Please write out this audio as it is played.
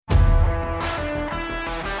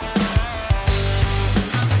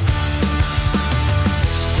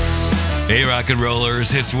Hey, rock and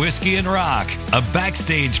rollers, it's Whiskey and Rock, a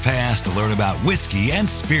backstage pass to learn about whiskey and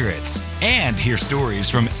spirits and hear stories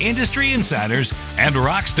from industry insiders and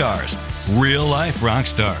rock stars, real life rock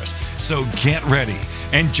stars. So get ready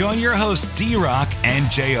and join your hosts D-Rock and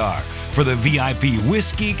JR for the VIP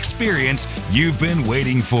whiskey experience you've been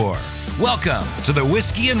waiting for. Welcome to the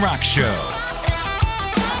Whiskey and Rock Show.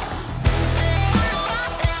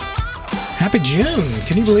 Happy June.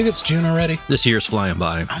 Can you believe it's June already? This year's flying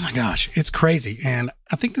by. Oh my gosh, it's crazy. And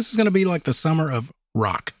I think this is going to be like the summer of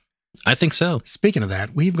rock. I think so. Speaking of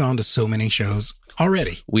that, we've gone to so many shows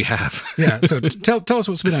already. We have. Yeah. So tell us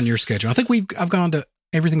what's been on your schedule. I think I've gone to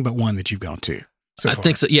everything but one that you've gone to. I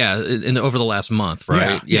think so. Yeah. Over the last month,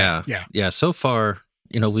 right? Yeah. So far,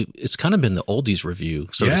 it's kind of been the oldies review,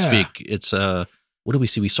 so to speak. It's, what do we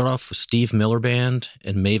see? We start off with Steve Miller Band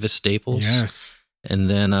and Mavis Staples. Yes.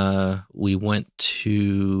 And then we went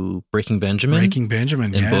to Breaking Benjamin.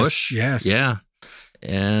 And Bush. Yes. Yeah.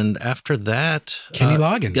 And after that... Kenny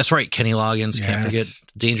Loggins. That's right. Kenny Loggins. Yes. Can't forget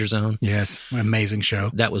Danger Zone. Yes. Amazing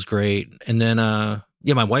show. That was great. And then,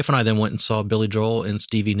 my wife and I then went and saw Billy Joel and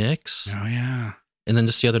Stevie Nicks. Oh, yeah. And then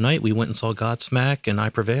just the other night, we went and saw Godsmack and I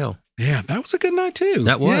Prevail. Yeah, that was a good night, too.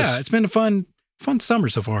 That was. Yeah, it's been a fun summer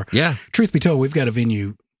so far. Yeah. Truth be told, we've got a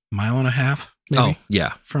venue mile and a half, maybe,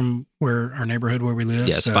 from our neighborhood where we live.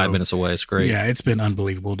 Yeah, it's 5 minutes away. It's great. Yeah, it's been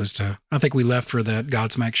unbelievable. I think we left for the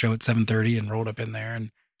Godsmack show at 7:30 and rolled up in there,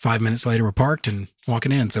 and 5 minutes later we're parked and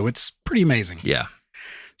walking in. So it's pretty amazing. Yeah.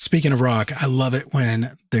 Speaking of rock, I love it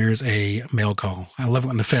when there's a mail call. I love it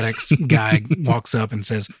when the FedEx guy walks up and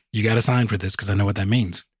says, "You got to sign for this," because I know what that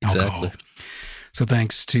means. Alcohol. Exactly. So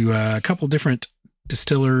thanks to a couple different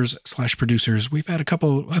distillers/producers, we've had a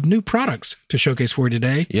couple of new products to showcase for you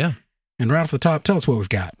today. Yeah. And right off the top, tell us what we've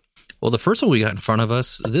got. Well, the first one we got in front of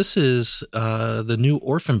us, this is the new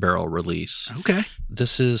Orphan Barrel release. Okay.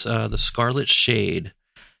 This is the Scarlet Shade.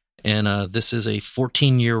 And this is a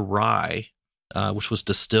 14-year rye, which was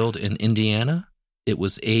distilled in Indiana. It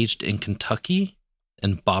was aged in Kentucky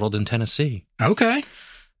and bottled in Tennessee. Okay.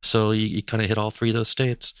 So you kind of hit all three of those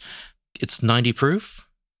states. It's 90 proof.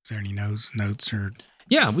 Is there any notes or?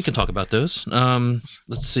 Yeah, we can talk about those.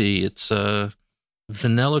 Let's see. It's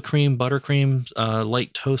vanilla cream, buttercream,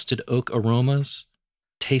 light toasted oak aromas,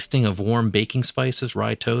 tasting of warm baking spices,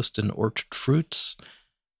 rye toast, and orchard fruits,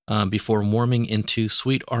 before warming into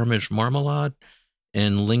sweet orange marmalade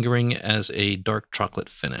and lingering as a dark chocolate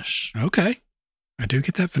finish. Okay. I do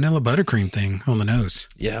get that vanilla buttercream thing on the nose.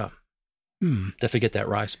 Yeah. Definitely get that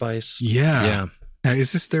rye spice. Yeah. Yeah. Now,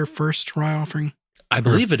 is this their first rye offering? I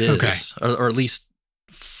believe it is. Okay. Or at least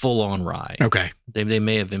full on rye. Okay. They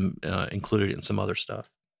may have included it in some other stuff.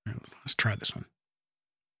 All right, let's try this one.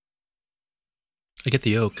 I get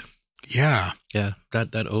the oak. Yeah. Yeah.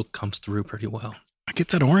 That oak comes through pretty well. I get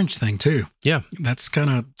that orange thing too. Yeah. That's kind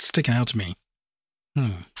of sticking out to me.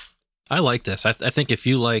 I like this. I think if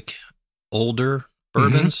you like older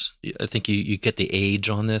bourbons, I think you get the age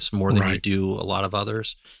on this more than you do a lot of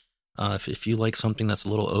others. If you like something that's a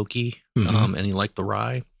little oaky, and you like the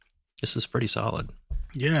rye, this is pretty solid.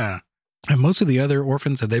 Yeah. And most of the other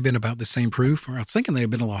orphans, have they been about the same proof? Or I was thinking they've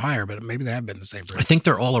been a little higher, but maybe they have been the same proof. I think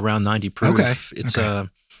they're all around 90 proof. Okay. It's the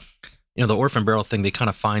orphan barrel thing, they kind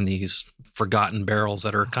of find these forgotten barrels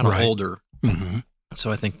that are kind of older. Mm-hmm.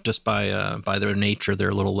 So I think just by their nature, they're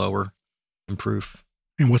a little lower in proof.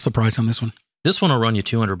 And what's the price on this one? This one will run you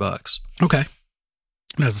 $200. Okay.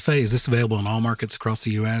 And as I say, is this available in all markets across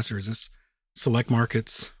the U.S. or is this select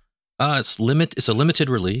markets? It's a limited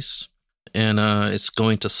release, and it's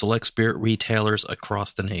going to select spirit retailers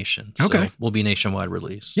across the nation. So okay. It will be nationwide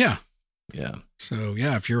release. Yeah. Yeah. So,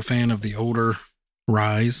 yeah, if you're a fan of the older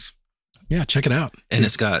ryes, check it out. And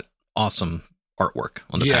it's got awesome artwork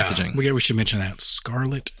on the packaging. We should mention that.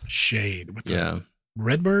 Scarlet Shade. With the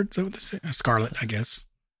Redbird? Is that what this is? Scarlet, I guess.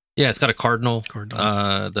 Yeah, it's got a cardinal.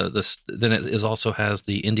 Then it also has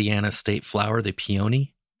the Indiana state flower, the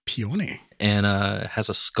peony. Peony. And has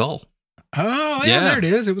a skull. Oh, yeah, there it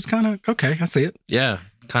is. It was kind of, okay, I see it. Yeah,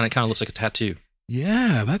 kind of looks like a tattoo.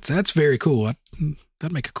 Yeah, that's very cool.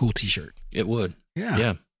 That'd make a cool t-shirt. It would. Yeah.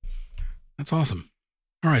 Yeah. That's awesome.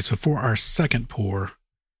 All right, so for our second pour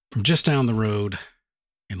from just down the road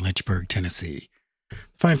in Lynchburg, Tennessee, the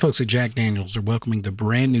fine folks at Jack Daniel's are welcoming the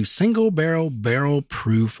brand new single barrel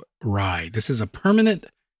proof rye. This is a permanent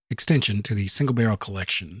extension to the single barrel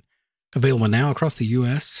collection. Available now across the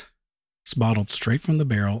U.S. It's bottled straight from the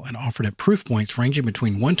barrel and offered at proof points ranging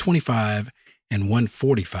between 125 and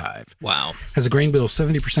 145. Wow. Has a grain bill of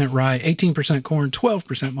 70% rye, 18% corn,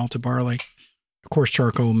 12% malted barley. Of course,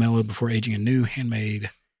 charcoal mellowed before aging in new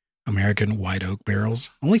handmade American white oak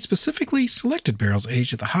barrels, only specifically selected barrels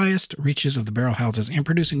aged at the highest reaches of the barrel houses and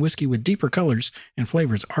producing whiskey with deeper colors and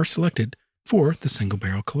flavors are selected for the single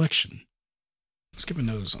barrel collection. Let's give a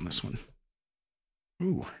nose on this one.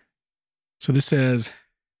 Ooh. So this says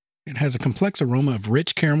it has a complex aroma of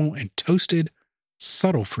rich caramel and toasted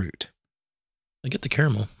subtle fruit. I get the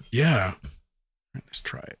caramel. Yeah. All right, let's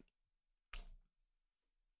try it.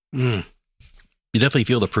 Mm. You definitely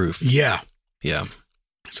feel the proof. Yeah. Yeah.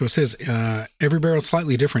 So it says every barrel is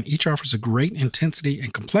slightly different. Each offers a great intensity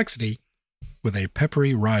and complexity with a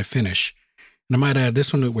peppery rye finish. And I might add,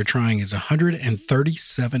 this one that we're trying is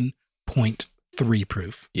 137.3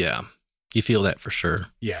 proof. Yeah. You feel that for sure.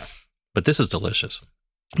 Yeah. But this is delicious.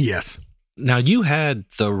 Yes. Now, you had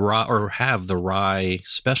the rye, or have the rye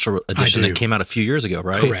special edition that came out a few years ago,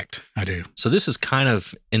 right? Correct. I do. So this is kind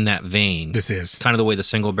of in that vein. This is. Kind of the way the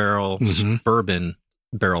single barrel bourbon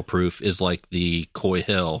barrel proof is like the Coy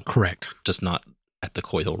Hill. Correct. Just not at the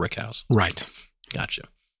Coy Hill Rickhouse. Right. Gotcha.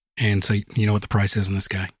 And so you know what the price is on this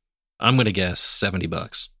guy? I'm going to guess $70.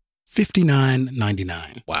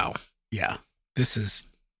 $59.99. Wow. Yeah. This is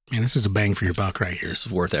a bang for your buck right here. This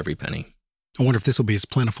is worth every penny. I wonder if this will be as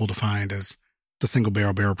plentiful to find as the single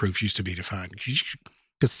barrel proofs used to be to find. You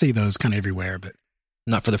could see those kind of everywhere, but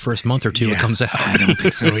not for the first month or two it comes out. I don't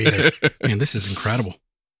think so either. Man, this is incredible.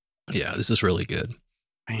 Yeah, this is really good.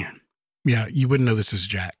 Man. Yeah, you wouldn't know this is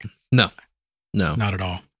Jack. No. Not at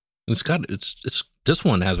all. It's this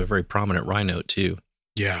one has a very prominent rye note too.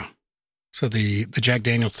 Yeah. So the Jack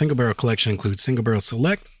Daniel's single barrel collection includes single barrel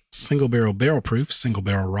select, single barrel proof, single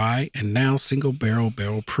barrel rye, and now single barrel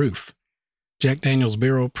proof. Jack Daniel's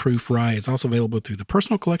Barrel Proof Rye is also available through the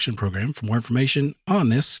Personal Collection Program. For more information on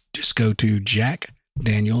this, just go to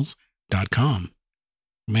jackdaniels.com.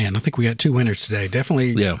 Man, I think we got two winners today.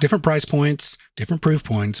 Definitely different price points, different proof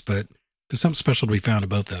points, but there's something special to be found in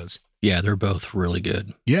both those. Yeah, they're both really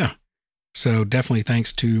good. Yeah. So definitely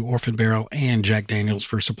thanks to Orphan Barrel and Jack Daniels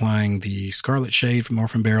for supplying the Scarlet Shade from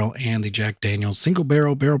Orphan Barrel and the Jack Daniel's Single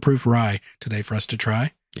Barrel Proof Rye today for us to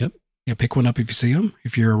try. Yep. Yeah, pick one up if you see them.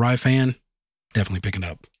 If you're a rye fan, definitely pick it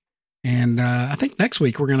up. And I think next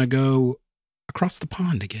week we're going to go across the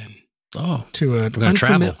pond again. Oh, to an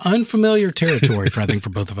unfamiliar territory for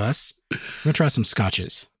both of us. We're going to try some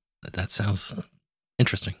scotches. That sounds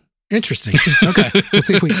interesting. Okay. We'll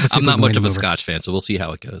see if we I'm not much of a Scotch fan, so we'll see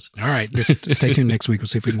how it goes. All right. Just stay tuned next week. We'll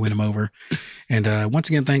see if we can win them over. And once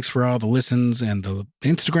again, thanks for all the listens and the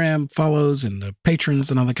Instagram follows and the patrons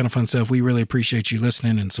and all that kind of fun stuff. We really appreciate you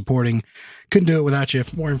listening and supporting. Couldn't do it without you.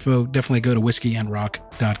 For more info, definitely go to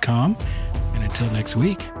whiskeyandrock.com. And until next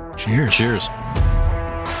week, cheers. Cheers.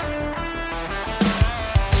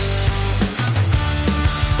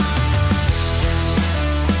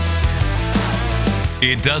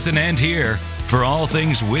 It doesn't end here. For all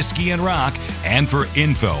things Whiskey and Rock and for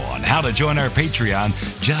info on how to join our Patreon,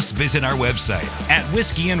 just visit our website at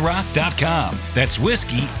whiskeyandrock.com. That's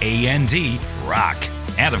whiskey, A-N-D, rock.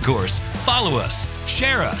 And of course, follow us,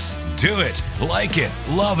 share us, do it, like it,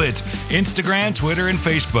 love it. Instagram, Twitter, and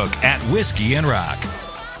Facebook at Whiskey and Rock.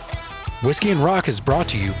 Whiskey and Rock is brought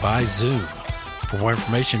to you by Zoom. For more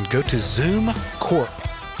information, go to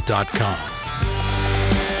zoomcorp.com.